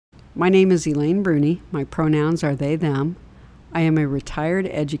My name is Elaine Brune. My pronouns are they, them. I am a retired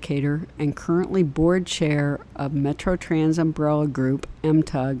educator and currently board chair of Metro Trans Umbrella Group,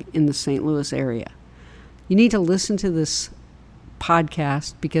 MTUG, in the St. Louis area. You need to listen to this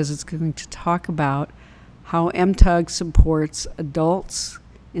podcast because it's going to talk about how MTUG supports adults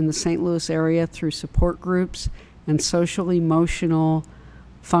in the St. Louis area through support groups and social emotional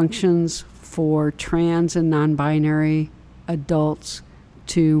functions for trans and non-binary adults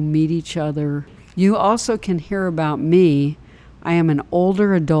to meet each other. You also can hear about me. I am an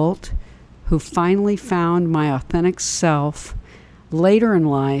older adult who finally found my authentic self later in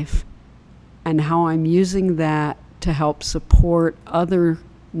life and how I'm using that to help support other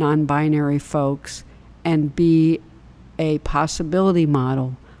non-binary folks and be a possibility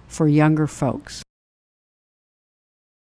model for younger folks.